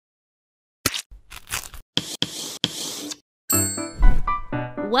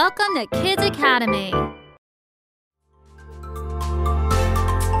Welcome to Kids Academy.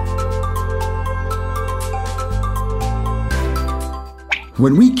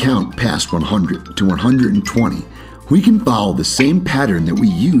 When we count past 100 to 120, we can follow the same pattern that we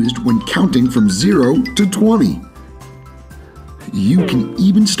used when counting from 0 to 20. You can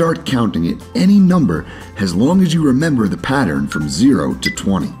even start counting at any number as long as you remember the pattern from 0 to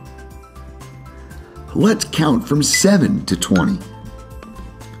 20. Let's count from 7 to 20.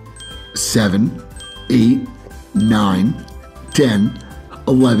 7, 8, 9, 10,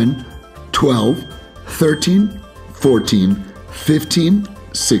 11, 12, 13, 14, 15,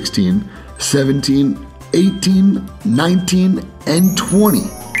 16, 17, 18, 19, and 20.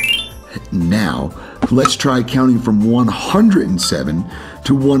 Now, let's try counting from 107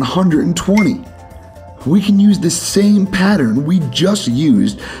 to 120. We can use the same pattern we just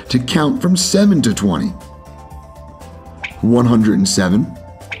used to count from 7 to 20. 107,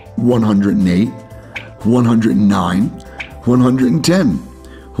 108, 109, 110,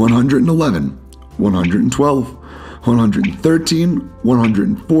 111, 112, 113,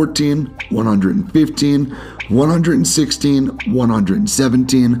 114, 115, 116,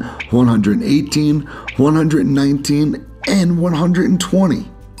 117, 118, 119, and 120.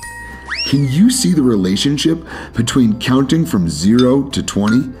 Can you see the relationship between counting from 0 to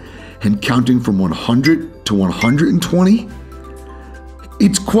 20 and counting from 100 to 120?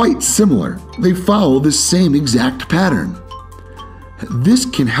 It's quite similar. They follow the same exact pattern. This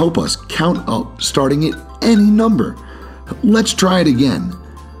can help us count up starting at any number. Let's try it again.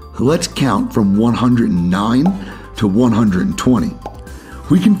 Let's count from 109 to 120.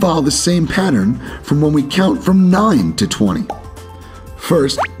 We can follow the same pattern from when we count from 9 to 20.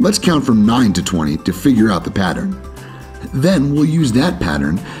 First, let's count from 9 to 20 to figure out the pattern. Then we'll use that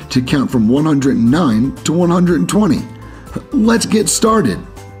pattern to count from 109 to 120. Let's get started.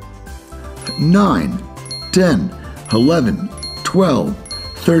 9, 10, 11, 12,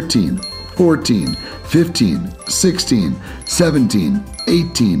 13, 14, 15, 16, 17,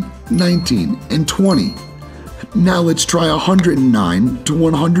 18, 19, and 20. Now let's try 109 to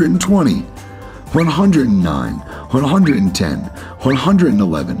 120. 109, 110,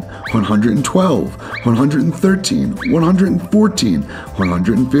 111, 112, 113, 114,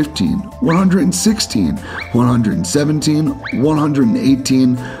 115, 116, 117,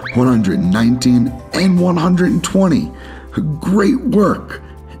 118, 119, and 120. Great work!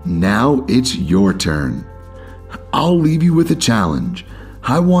 Now it's your turn. I'll leave you with a challenge.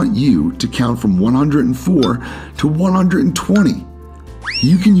 I want you to count from 104 to 120.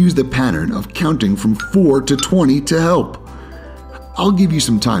 You can use the pattern of counting from 4 to 20 to help. I'll give you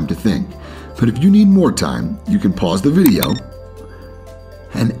some time to think, but if you need more time, you can pause the video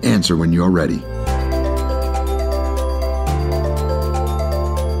and answer when you're ready.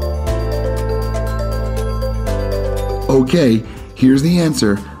 Okay, here's the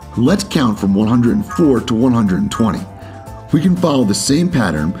answer. Let's count from 104 to 120. We can follow the same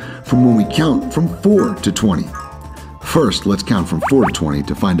pattern from when we count from 4 to 20. First, let's count from 4 to 20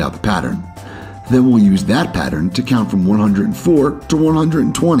 to find out the pattern. Then we'll use that pattern to count from 104 to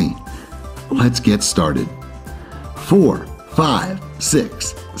 120. Let's get started. 4, 5,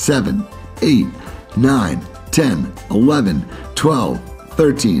 6, 7, 8, 9, 10, 11, 12,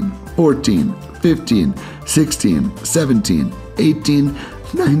 13, 14, 15, 16, 17, 18,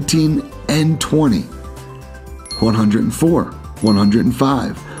 19, and 20. 104,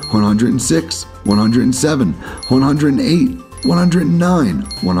 105, 106, 107, 108, 109,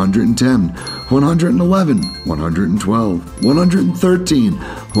 110, 111, 112, 113,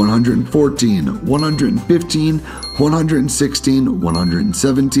 114, 115, 116,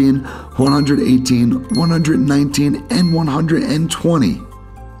 117, 118, 119, and 120.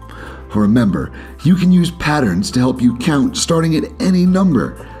 Remember, you can use patterns to help you count starting at any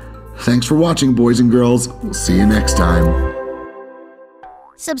number. Thanks for watching, boys and girls. We'll see you next time.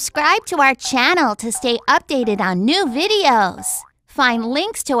 Subscribe to our channel to stay updated on new videos. Find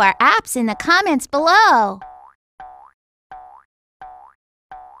links to our apps in the comments below.